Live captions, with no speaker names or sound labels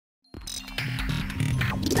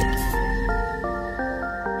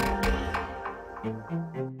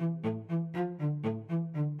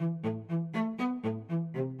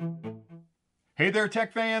Hey there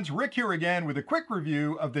tech fans, Rick here again with a quick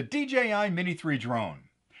review of the DJI Mini 3 drone.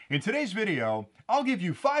 In today's video, I'll give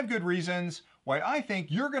you 5 good reasons why I think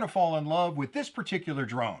you're going to fall in love with this particular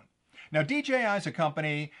drone. Now DJI is a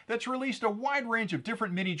company that's released a wide range of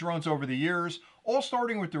different mini drones over the years, all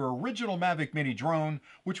starting with their original Mavic Mini drone,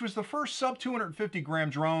 which was the first sub 250 gram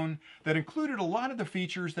drone that included a lot of the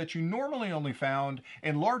features that you normally only found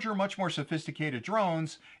in larger, much more sophisticated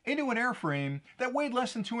drones into an airframe that weighed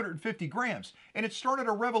less than 250 grams. And it started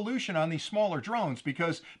a revolution on these smaller drones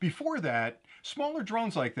because before that, smaller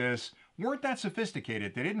drones like this weren't that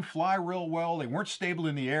sophisticated. They didn't fly real well. They weren't stable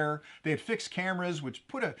in the air. They had fixed cameras, which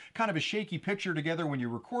put a kind of a shaky picture together when you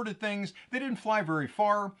recorded things. They didn't fly very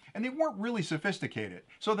far, and they weren't really sophisticated.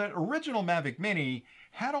 So that original Mavic Mini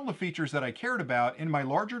had all the features that I cared about in my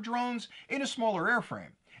larger drones in a smaller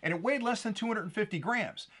airframe. And it weighed less than 250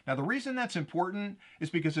 grams. Now the reason that's important is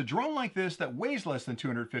because a drone like this that weighs less than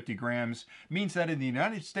 250 grams means that in the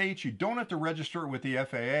United States you don't have to register it with the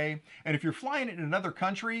FAA, and if you're flying it in another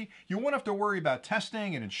country, you won't have to worry about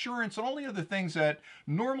testing and insurance and all the other things that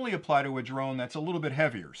normally apply to a drone that's a little bit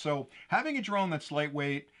heavier. So having a drone that's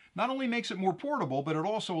lightweight not only makes it more portable, but it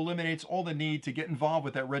also eliminates all the need to get involved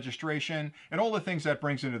with that registration and all the things that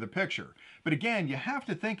brings into the picture. But again, you have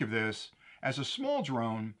to think of this as a small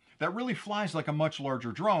drone that really flies like a much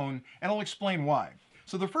larger drone, and I'll explain why.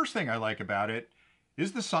 So the first thing I like about it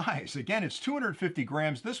is the size. Again, it's 250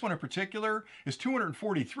 grams. This one in particular is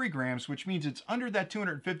 243 grams, which means it's under that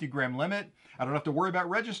 250 gram limit. I don't have to worry about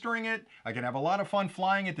registering it. I can have a lot of fun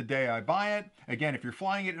flying it the day I buy it. Again, if you're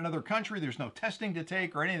flying it in another country, there's no testing to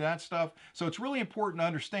take or any of that stuff. So it's really important to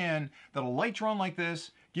understand that a light drone like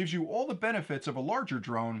this gives you all the benefits of a larger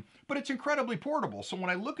drone, but it's incredibly portable. So when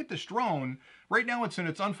I look at this drone, right now it's in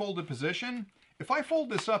its unfolded position. If I fold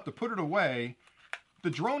this up to put it away, the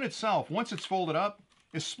drone itself, once it's folded up,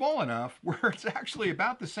 is small enough where it's actually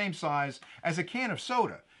about the same size as a can of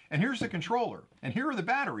soda. And here's the controller, and here are the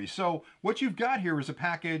batteries. So what you've got here is a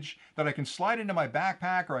package that I can slide into my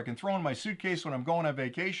backpack or I can throw in my suitcase when I'm going on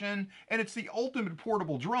vacation, and it's the ultimate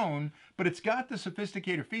portable drone, but it's got the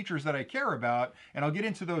sophisticated features that I care about, and I'll get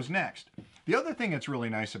into those next. The other thing that's really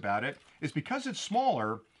nice about it is because it's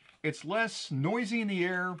smaller, it's less noisy in the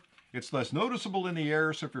air, it's less noticeable in the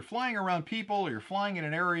air, so if you're flying around people or you're flying in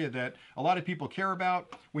an area that a lot of people care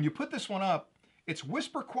about, when you put this one up, it's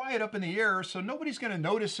whisper quiet up in the air, so nobody's going to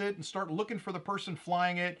notice it and start looking for the person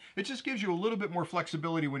flying it. It just gives you a little bit more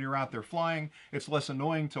flexibility when you're out there flying. It's less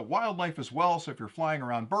annoying to wildlife as well, so if you're flying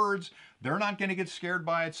around birds, they're not going to get scared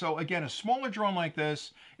by it. So again, a smaller drone like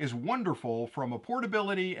this is wonderful from a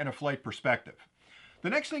portability and a flight perspective. The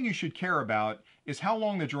next thing you should care about is how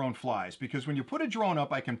long the drone flies, because when you put a drone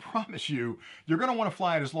up, I can promise you, you're going to want to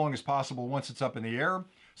fly it as long as possible once it's up in the air.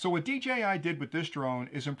 So what DJI did with this drone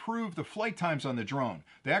is improve the flight times on the drone.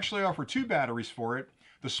 They actually offer 2 batteries for it.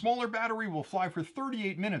 The smaller battery will fly for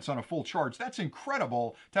 38 minutes on a full charge. That's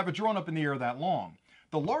incredible to have a drone up in the air that long.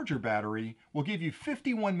 The larger battery will give you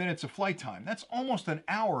 51 minutes of flight time. That's almost an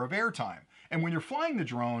hour of air time. And when you're flying the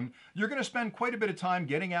drone, you're going to spend quite a bit of time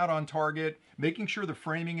getting out on target, making sure the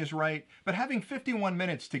framing is right, but having 51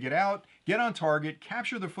 minutes to get out, get on target,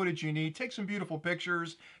 capture the footage you need, take some beautiful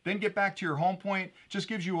pictures, then get back to your home point, just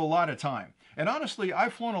gives you a lot of time. And honestly,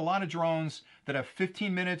 I've flown a lot of drones that have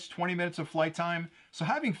 15 minutes, 20 minutes of flight time. So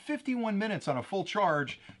having 51 minutes on a full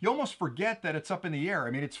charge, you almost forget that it's up in the air.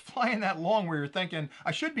 I mean, it's flying that long where you're thinking,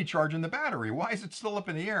 I should be charging the battery. Why is it still up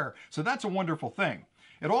in the air? So that's a wonderful thing.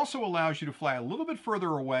 It also allows you to fly a little bit further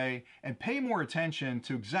away and pay more attention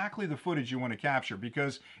to exactly the footage you want to capture,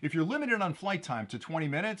 because if you're limited on flight time to 20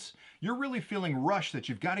 minutes, you're really feeling rushed that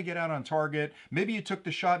you've got to get out on target. Maybe you took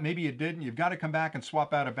the shot, maybe you didn't. You've got to come back and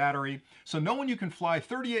swap out a battery. So knowing you can fly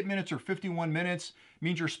 38 minutes or 51 minutes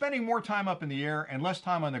means you're spending more time up in the air and less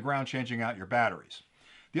time on the ground changing out your batteries.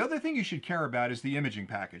 The other thing you should care about is the imaging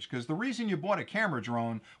package, because the reason you bought a camera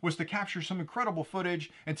drone was to capture some incredible footage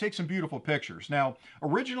and take some beautiful pictures. Now,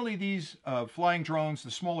 originally these flying drones, the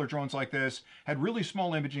smaller drones like this, had really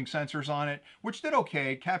small imaging sensors on it, which did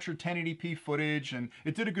okay, captured 1080p footage, and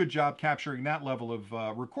it did a good job capturing that level of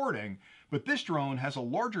recording. But this drone has a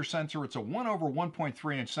larger sensor. It's a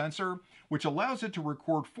 1/1.3 inch sensor, which allows it to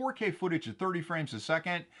record 4K footage at 30 frames a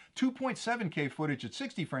second, 2.7K footage at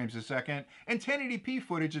 60 frames a second, and 1080p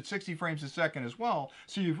footage at 60 frames a second as well.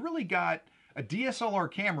 So you've really got a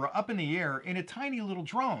DSLR camera up in the air in a tiny little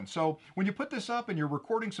drone. So when you put this up and you're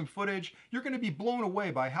recording some footage, you're going to be blown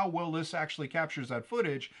away by how well this actually captures that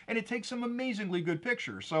footage, and it takes some amazingly good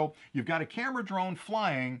pictures. So you've got a camera drone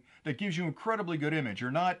flying that gives you incredibly good image.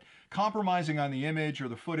 You're not compromising on the image or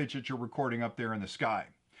the footage that you're recording up there in the sky.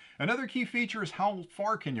 Another key feature is how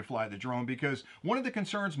far can you fly the drone, because one of the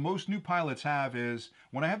concerns most new pilots have is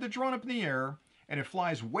when I have the drone up in the air and it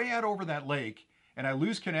flies way out over that lake and I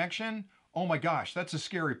lose connection, oh my gosh, that's a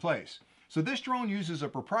scary place. So this drone uses a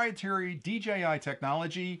proprietary DJI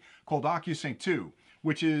technology called OcuSync 2,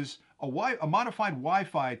 which is a modified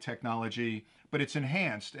Wi-Fi technology, but it's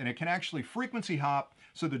enhanced and it can actually frequency hop,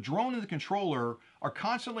 so the drone and the controller are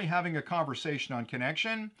constantly having a conversation on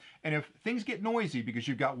connection. And if things get noisy because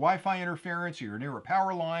you've got Wi-Fi interference, or you're near a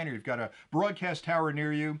power line, or you've got a broadcast tower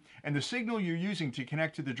near you, and the signal you're using to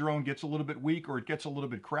connect to the drone gets a little bit weak or it gets a little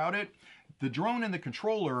bit crowded, the drone and the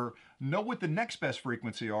controller know what the next best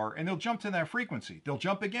frequency are, and they'll jump to that frequency. They'll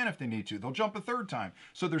jump again if they need to. They'll jump a third time.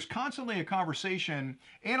 So there's constantly a conversation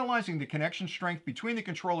analyzing the connection strength between the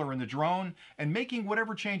controller and the drone and making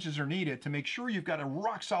whatever changes are needed to make sure you've got a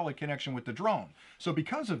rock solid connection with the drone. So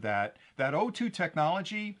because of that, that O2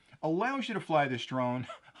 technology allows you to fly this drone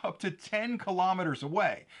up to 10 kilometers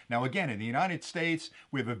away. Now again, in the United States,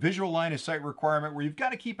 we have a visual line of sight requirement where you've got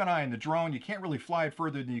to keep an eye on the drone. You can't really fly it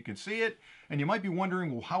further than you can see it. And you might be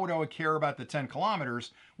wondering, well, how would I care about the 10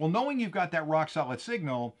 kilometers? Well, knowing you've got that rock solid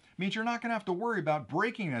signal means you're not going to have to worry about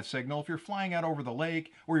breaking that signal if you're flying out over the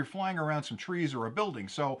lake or you're flying around some trees or a building.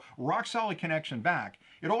 So rock solid connection back.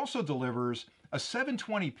 It also delivers a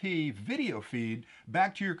 720p video feed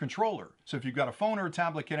back to your controller. So if you've got a phone or a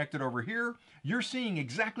tablet connected over here, you're seeing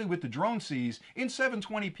exactly what the drone sees in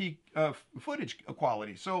 720p footage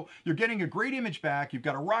quality. So you're getting a great image back, you've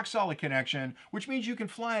got a rock solid connection, which means you can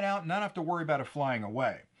fly it out and not have to worry about it flying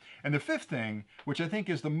away. And the fifth thing, which I think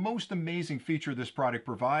is the most amazing feature this product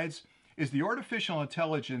provides, is the artificial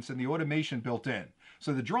intelligence and the automation built in.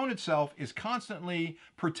 So the drone itself is constantly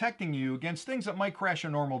protecting you against things that might crash a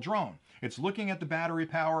normal drone. It's looking at the battery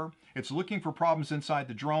power, it's looking for problems inside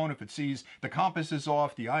the drone. If it sees the compass is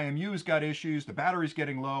off, the IMU's got issues, the battery's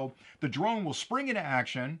getting low, the drone will spring into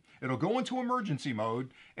action, it'll go into emergency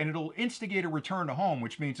mode, and it'll instigate a return to home,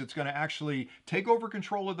 which means it's going to actually take over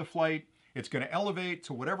control of the flight. It's going to elevate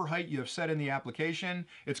to whatever height you have set in the application.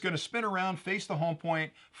 It's going to spin around, face the home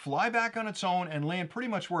point, fly back on its own, and land pretty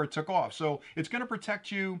much where it took off. So it's going to protect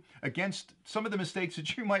you against some of the mistakes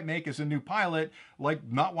that you might make as a new pilot, like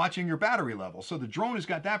not watching your battery level. So the drone has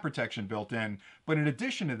got that protection built in. But in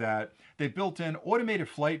addition to that, they've built in automated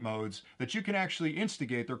flight modes that you can actually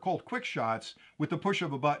instigate. They're called quick shots with the push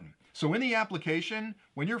of a button. So in the application,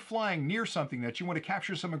 when you're flying near something that you want to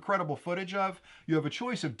capture some incredible footage of, you have a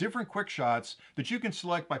choice of different quick shots that you can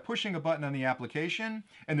select by pushing a button on the application,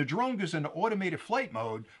 and the drone goes into automated flight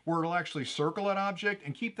mode where it'll actually circle an object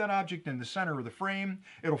and keep that object in the center of the frame.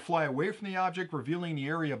 It'll fly away from the object, revealing the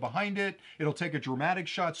area behind it. It'll take a dramatic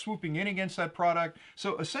shot swooping in against that product.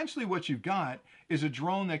 So essentially what you've got is a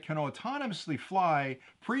drone that can autonomously fly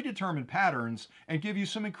predetermined patterns and give you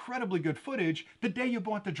some incredibly good footage the day you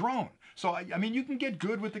bought the drone. So, I mean, you can get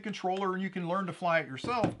good with the controller and you can learn to fly it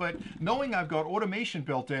yourself, but knowing I've got automation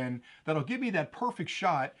built in that'll give me that perfect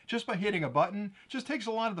shot just by hitting a button just takes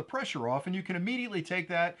a lot of the pressure off, and you can immediately take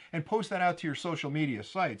that and post that out to your social media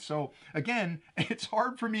sites. So again, it's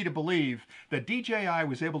hard for me to believe that DJI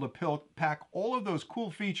was able to pack all of those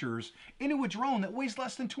cool features into a drone that weighs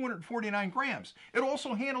less than 249 grams. It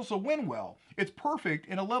also handles the wind well. It's perfect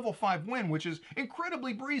in a level 5 wind, which is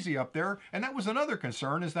incredibly breezy up there. And that was another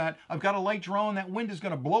concern, is that I've got a light drone, that wind is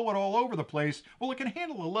going to blow it all over the place. Well, it can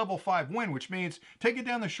handle a level 5 wind, which means take it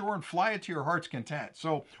down the shore and fly it to your heart's content.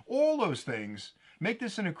 So all those things make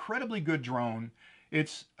this an incredibly good drone.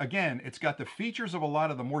 It's got the features of a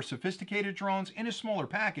lot of the more sophisticated drones in a smaller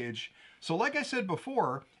package. So like I said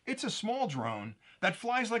before, it's a small drone that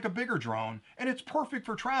flies like a bigger drone, and it's perfect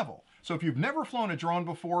for travel. So if you've never flown a drone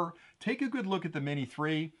before, take a good look at the Mini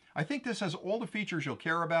 3. I think this has all the features you'll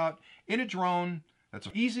care about in a drone that's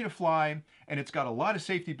easy to fly, and it's got a lot of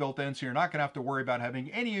safety built in, so you're not going to have to worry about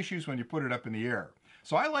having any issues when you put it up in the air.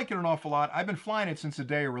 So I like it an awful lot. I've been flying it since the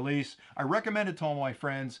day of release. I recommend it to all my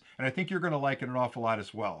friends, and I think you're going to like it an awful lot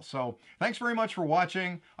as well. So thanks very much for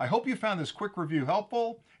watching. I hope you found this quick review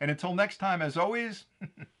helpful, and until next time, as always,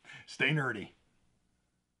 stay nerdy.